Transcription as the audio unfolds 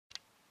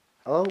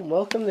Hello and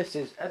welcome, this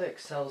is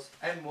Edexcel's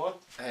M1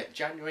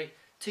 January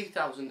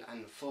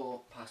 2004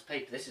 past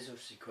paper. This is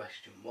obviously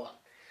question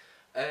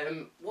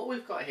 1. What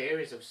we've got here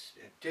is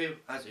do,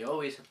 as we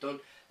always have done,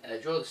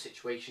 draw the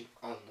situation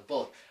on the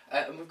board.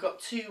 And we've got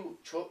two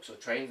trucks or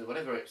trains or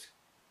whatever it's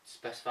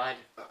specified,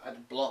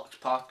 blocks,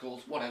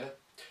 particles, whatever.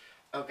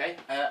 Okay,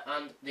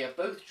 and they are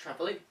both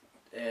travelling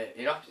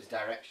in opposite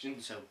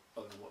directions, so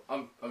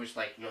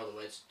obviously, in other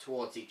words,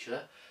 towards each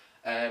other.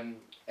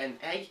 And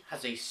A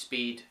has a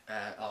speed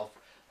of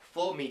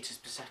 4 meters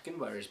per second,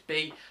 whereas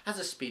B has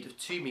a speed of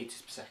 2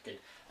 meters per second.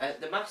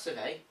 The mass of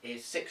A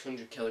is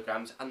 600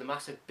 kilograms, and the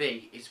mass of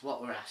B is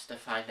what we're asked to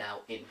find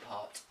out in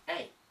part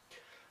A.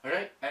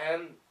 Alright,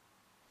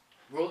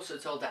 we're also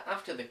told that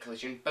after the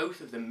collision,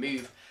 both of them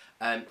move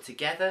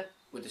together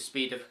with a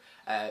speed of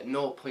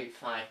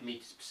 0.5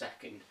 meters per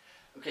second.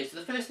 Okay, so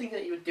the first thing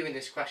that you would do in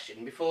this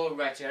question, before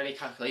writing any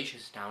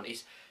calculations down,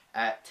 is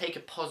take a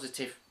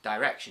positive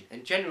direction,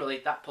 and generally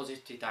that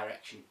positive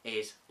direction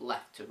is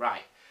left to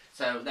right.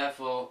 So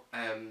therefore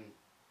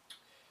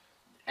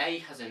A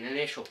has an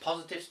initial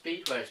positive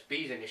speed, whereas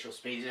B's initial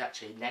speed is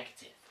actually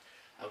negative.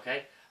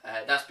 Okay,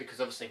 that's because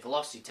obviously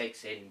velocity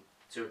takes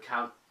into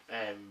account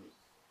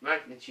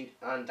magnitude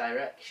and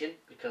direction,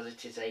 because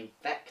it is a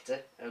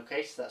vector.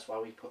 Okay, so that's why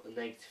we put the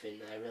negative in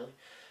there, really.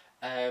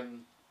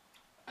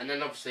 And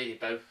then obviously they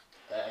both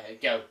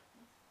go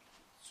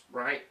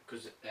right,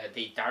 because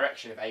the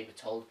direction of A, we're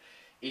told,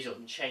 is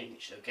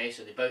unchanged. Okay,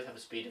 so they both have a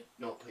speed of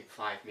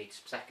 0.5 meters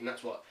per second.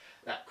 That's what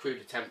that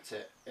crude attempt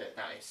at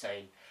that is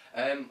saying.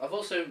 I've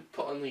also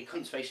put on the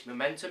conservation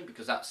momentum,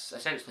 because that's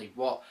essentially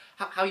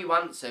how you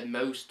answer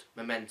most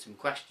momentum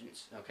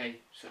questions. Okay,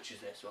 such as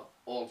this, well,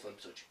 all of them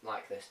such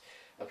like this.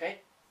 Okay,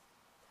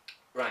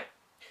 right.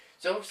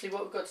 So obviously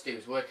what we've got to do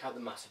is work out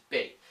the mass of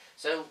B.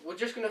 So we're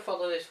just going to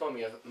follow this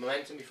formula of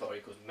momentum before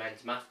equals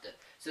momentum after.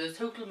 So the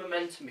total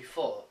momentum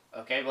before,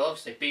 okay, well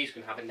obviously B is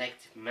going to have a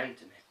negative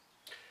momentum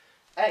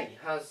here. A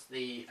has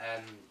the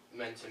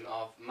momentum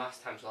of mass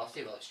times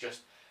velocity. Well, it's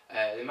just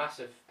the mass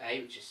of A,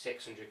 which is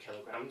 600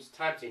 kilograms,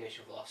 times the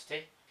initial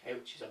velocity, okay,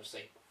 which is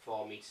obviously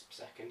 4 meters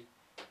per second.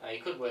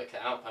 You could work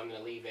that out, but I'm going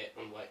to leave it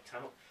unworked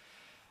out.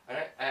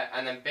 Alright,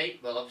 and then B,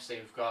 well obviously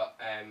we've got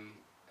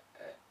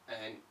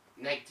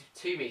negative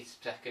 2 meters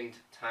per second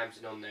times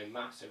an unknown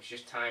mass, so it's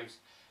just times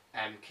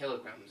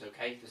kilograms.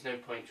 Okay, there's no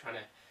point trying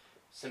to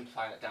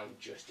simplify that down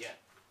just yet.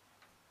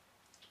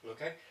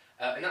 Okay,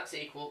 and that's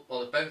equal,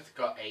 well they've both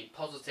got a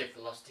positive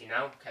velocity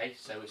now. Okay,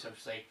 so it's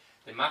obviously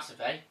the mass of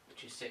A,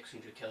 which is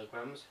 600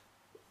 kilograms,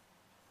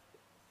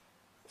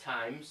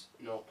 times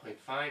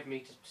 0.5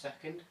 meters per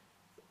second,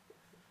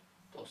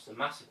 plus the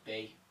mass of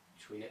B,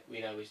 which we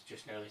know is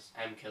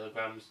m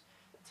kilograms,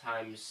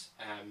 times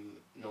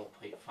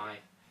 0.5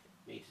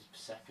 meters per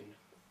second.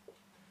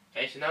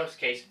 Okay, so now it's a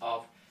case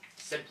of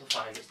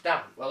simplifying this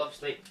down. Well,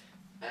 obviously,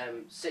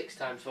 6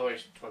 times 4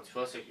 is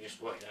 24, so you can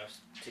just work it out,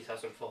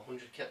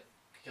 2,400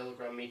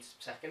 kilogram meters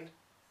per second.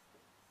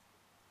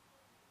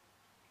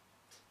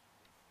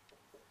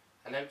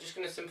 And I'm just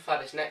going to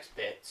simplify this next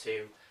bit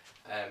to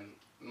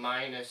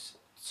minus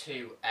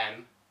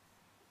 2m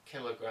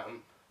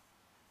kilogram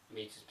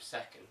meters per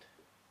second.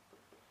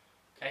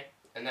 Okay,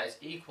 and that is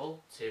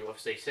equal to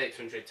obviously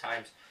 600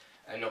 times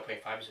 0.5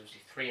 is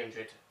obviously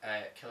 300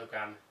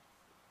 kilogram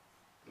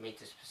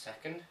meters per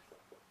second,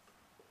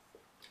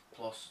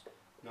 plus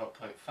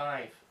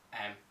 0.5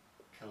 m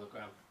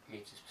kilogram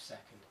meters per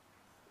second.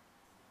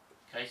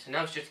 Okay, so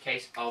now it's just a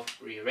case of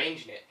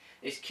rearranging it.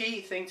 It's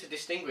key thing to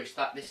distinguish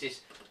that this is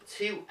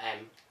 2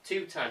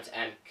 times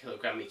m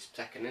kilogram meters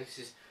per second, and this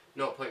is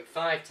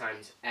 0.5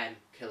 times m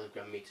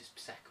kilogram meters per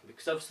second,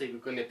 because obviously we're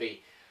going to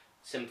be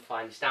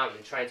simplifying this down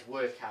and trying to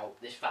work out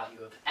this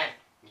value of m.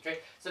 Okay,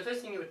 so the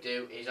first thing you would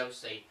do is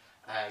obviously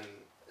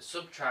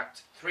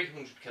subtract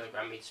 300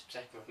 kilogram meters per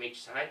second from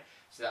each side,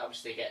 so that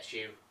obviously gets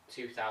you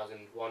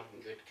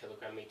 2,100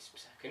 kilogram meters per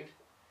second,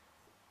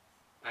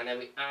 and then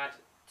we add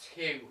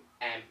 2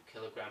 m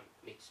kilogram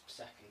meters per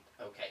second,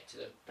 okay, to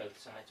both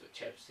sides,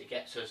 which obviously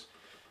gets us,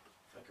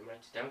 if I can write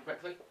it down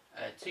correctly,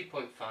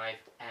 2.5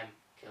 m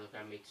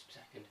kilogram meters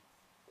per second.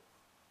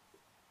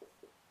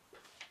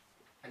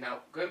 And now,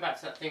 going back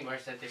to that thing where I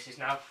said this is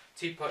now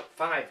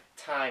 2.5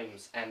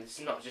 times, and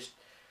it's not just,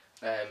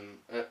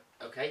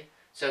 okay,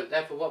 so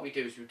therefore what we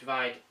do is we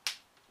divide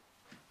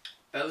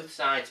both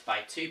sides by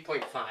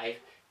 2.5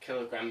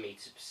 kilogram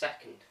meters per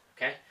second,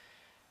 okay,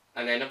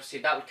 and then obviously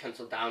that would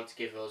cancel down to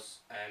give us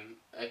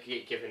a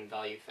given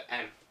value for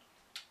m.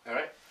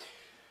 Alright,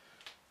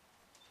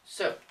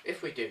 so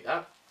if we do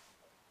that,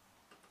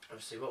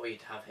 obviously what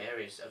we'd have here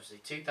is obviously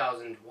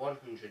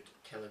 2,100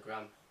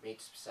 kilogram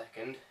meters per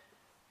second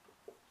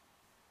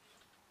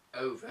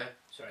over,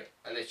 sorry,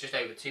 and it's just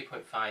over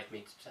 2.5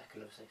 meters per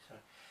second, obviously, sorry,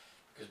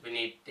 because we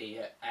need the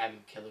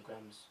m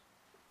kilograms.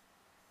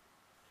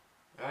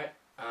 Alright,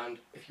 and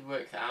if you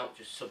work that out,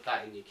 just sub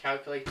that in your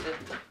calculator,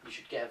 you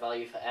should get a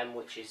value for m,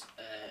 which is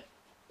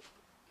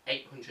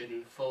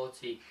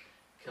 840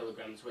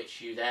 kilograms,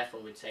 which you therefore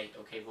would say,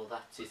 okay, well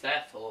that is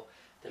therefore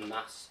the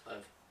mass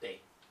of B.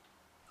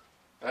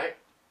 Right?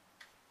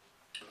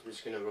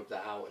 just going to rub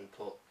that out and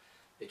put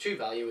the true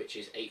value, which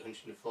is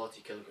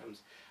 840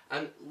 kilograms.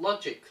 And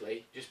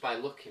logically, just by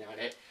looking at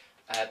it,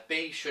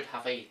 B should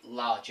have a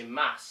larger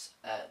mass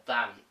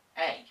than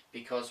A,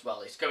 because,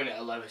 well, it's going at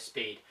a lower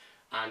speed,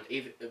 and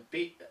even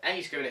A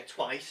is going at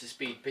twice the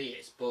speed B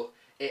is, but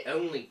it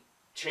only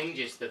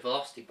changes the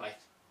velocity by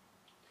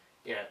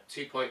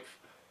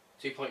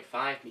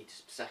 2.5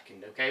 meters per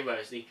second, okay,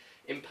 whereas the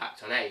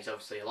impact on A is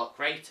obviously a lot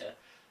greater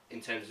in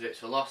terms of its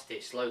velocity.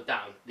 It's slowed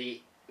down.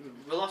 The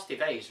velocity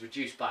of A is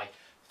reduced by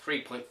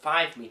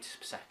 3.5 meters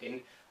per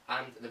second,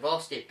 and the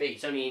velocity of B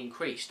is only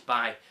increased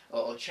by,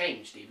 or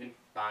changed even,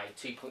 by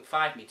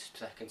 2.5 meters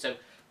per second. So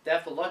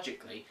therefore,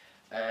 logically,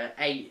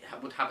 A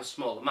would have a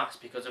smaller mass,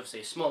 because obviously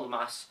a smaller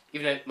mass,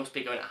 even though it must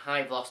be going at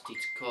high velocity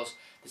to cause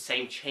the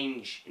same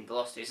change in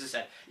velocity. As I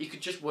said, you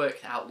could just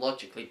work that out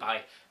logically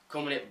by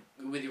coming up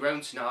with your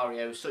own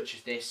scenarios such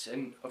as this,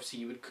 and obviously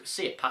you would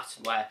see a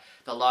pattern where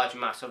the larger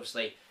mass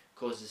obviously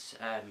causes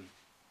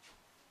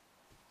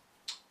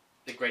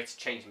the greater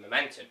change in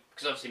momentum,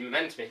 because obviously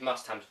momentum is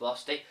mass times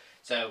velocity.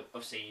 So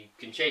obviously you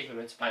can change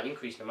momentum by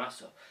increasing the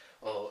mass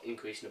or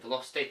increasing the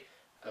velocity.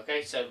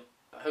 Okay, so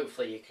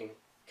hopefully you can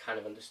kind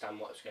of understand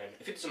what's going on.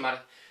 If it doesn't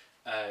matter,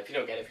 if you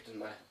don't get it, if it doesn't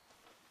matter,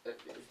 it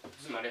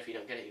doesn't matter if you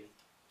don't get it even.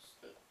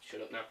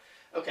 Shut up now.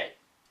 Okay,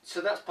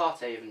 so that's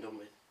part A even done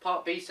with.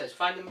 Part B says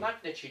find the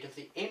magnitude of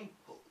the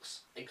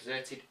impulse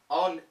exerted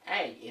on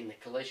A in the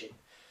collision.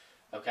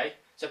 Okay,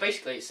 so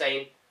basically it's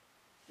saying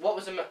what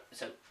was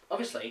so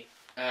obviously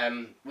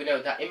we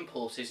know that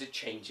impulse is a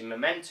change in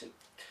momentum.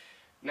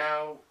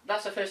 Now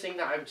that's the first thing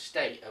that I would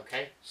state.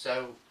 Okay,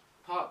 so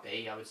part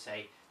B, I would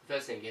say the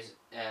first thing is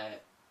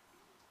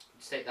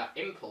state that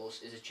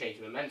impulse is a change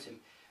in momentum.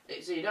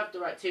 So you don't have to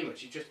write too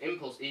much. You just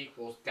impulse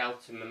equals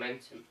delta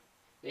momentum.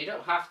 Now, you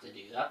don't have to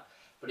do that,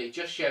 but it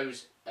just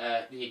shows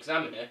the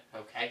examiner,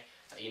 okay,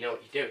 that you know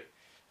what you're doing.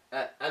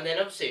 And then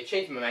obviously a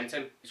change in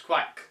momentum is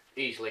quite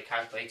easily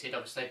calculated,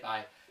 obviously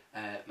by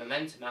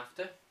momentum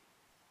after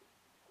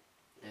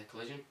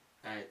collision.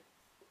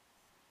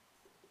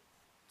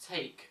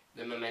 Take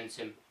the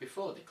momentum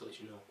before the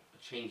collision, or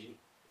changing.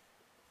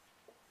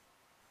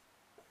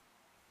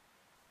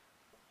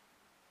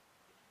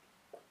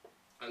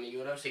 And you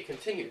would obviously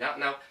continue that.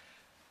 Now,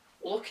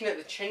 looking at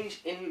the change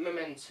in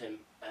momentum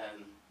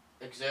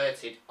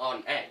exerted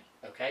on A,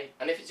 okay,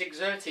 and if it's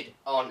exerted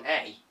on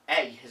A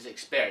has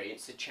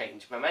experienced a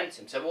change in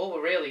momentum. So all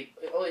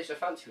it's a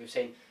fancy way of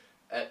saying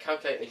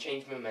calculating the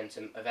change in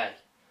momentum of A,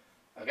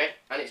 okay,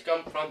 and it's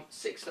gone from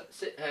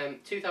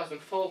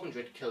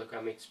 2,400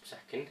 kilogram meters per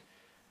second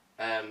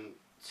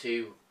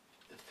to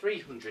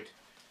 300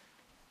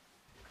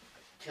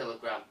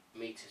 kilogram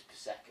meters per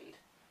second.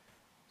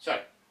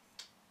 Sorry.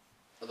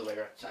 Other way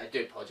around. So I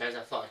do apologise, I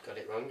thought I got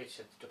it wrong, it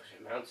said double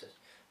check my answers.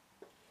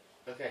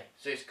 Okay,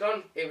 so it's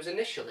gone, it was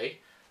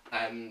initially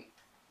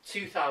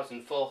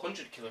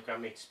 2,400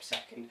 kilogram meters per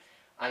second,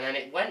 and then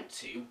it went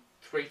to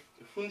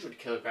 300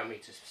 kilogram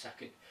meters per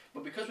second.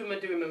 But because we were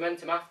doing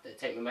momentum after,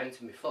 take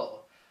momentum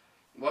before,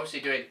 we're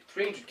obviously doing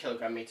 300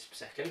 kilogram meters per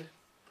second.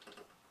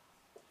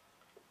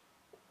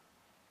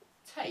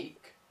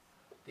 Take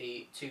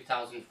the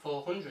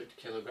 2,400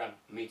 kilogram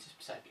meters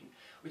per second,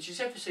 which is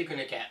obviously going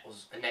to get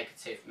us a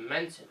negative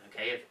momentum,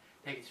 okay, of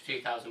negative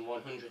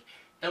 2,100.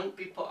 Don't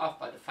be put off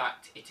by the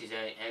fact it is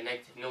a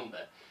negative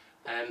number.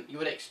 You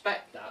would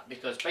expect that,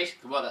 because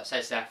basically what that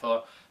says,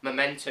 therefore,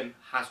 momentum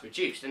has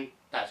reduced, and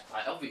that's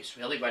quite obvious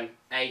really, when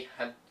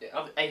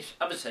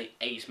obviously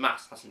A's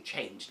mass hasn't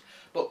changed,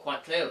 but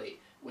quite clearly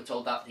we're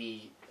told that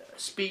the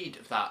speed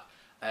of that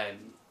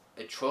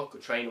a truck or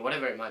train or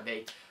whatever it might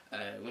be,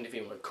 whatever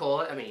you want to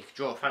call it. I mean, you could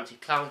draw a fancy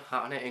clown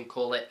hat on it and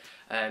call it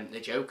the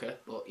Joker,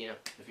 but you know,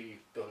 if you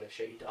want to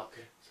show your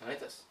darker side,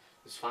 that's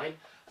fine.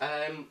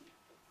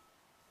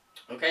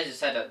 Okay, as I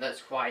said,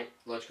 that's quite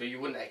logical. You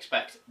wouldn't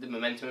expect the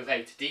momentum of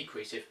A to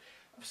decrease if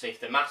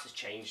the mass has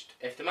changed.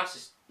 If the mass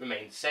has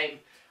remained the same, and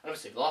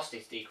obviously velocity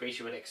has decreased,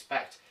 you would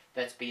expect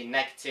there to be a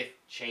negative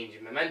change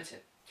in momentum.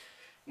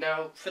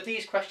 Now, for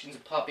these questions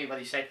in part B, where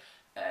they say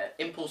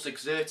impulse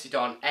exerted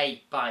on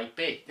A by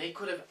B, they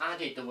could have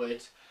added the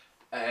words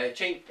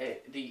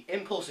the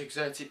impulse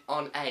exerted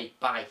on A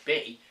by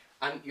B,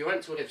 and your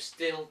answer would have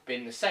still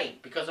been the same,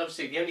 because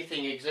obviously the only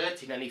thing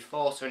exerting any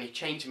force or any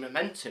change in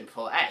momentum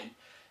for A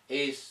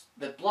is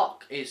the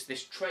block, is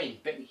this train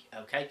B,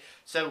 okay?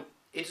 So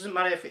it doesn't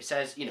matter if it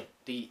says, you know,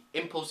 the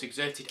impulse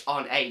exerted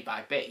on A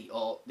by B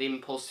or the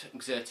impulse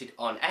exerted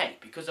on A,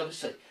 because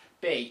obviously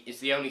B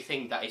is the only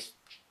thing that is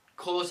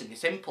causing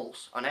this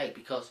impulse on A,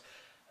 because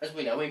as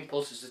we know,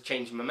 impulse is a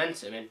change in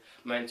momentum, and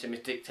momentum is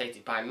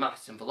dictated by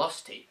mass and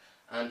velocity,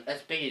 and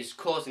as B is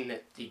causing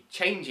the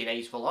change in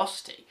A's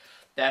velocity,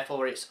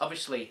 therefore it's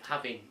obviously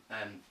having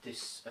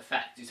this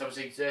effect. It's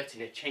obviously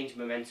exerting a change in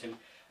momentum,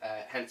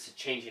 hence a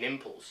change in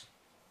impulse.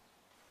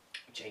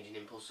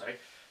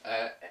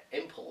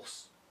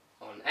 Impulse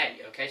on A,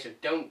 okay? So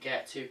don't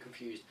get too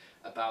confused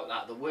about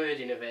that. The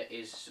wording of it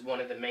is one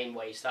of the main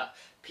ways that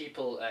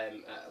people,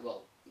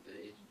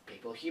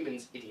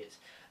 humans, idiots,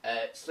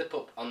 slip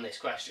up on this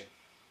question,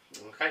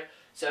 okay?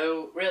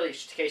 So really it's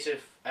just a case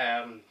of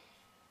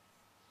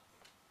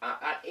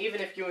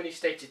even if you only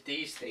stated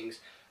these things,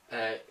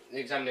 the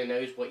examiner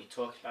knows what you're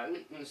talking about. You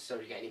don't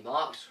necessarily get any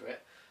marks for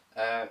it.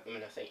 I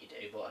mean, I think you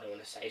do, but I don't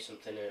want to say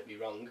something and it'd be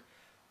wrong.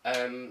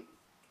 And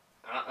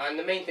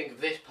the main thing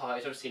of this part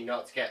is obviously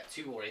not to get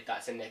too worried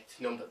that's a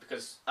negative number,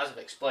 because as I've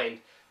explained,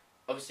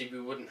 obviously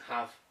we wouldn't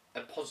have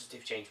a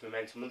positive change in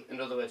momentum. In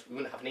other words, we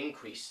wouldn't have an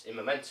increase in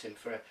momentum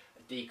for a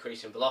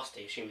decrease in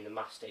velocity, assuming the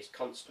mass stays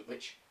constant,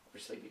 which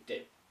obviously we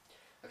do.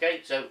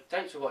 Okay, so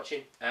thanks for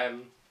watching. As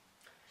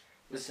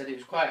I said, it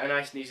was quite a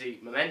nice and easy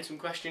momentum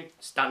question,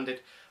 standard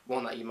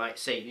one that you might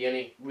see. The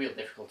only real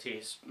difficulty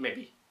is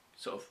maybe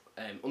sort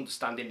of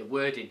understanding the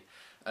wording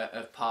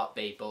of part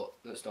B, but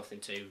that's nothing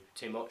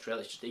too much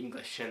really. It's just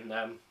English, and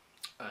I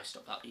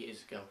stopped that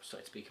years ago.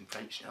 Started speaking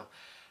French now,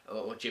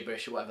 or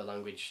gibberish, or whatever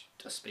language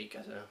I speak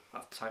at the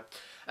time.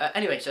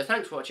 Anyway, so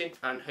thanks for watching,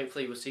 and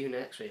hopefully we'll see you in the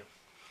next video.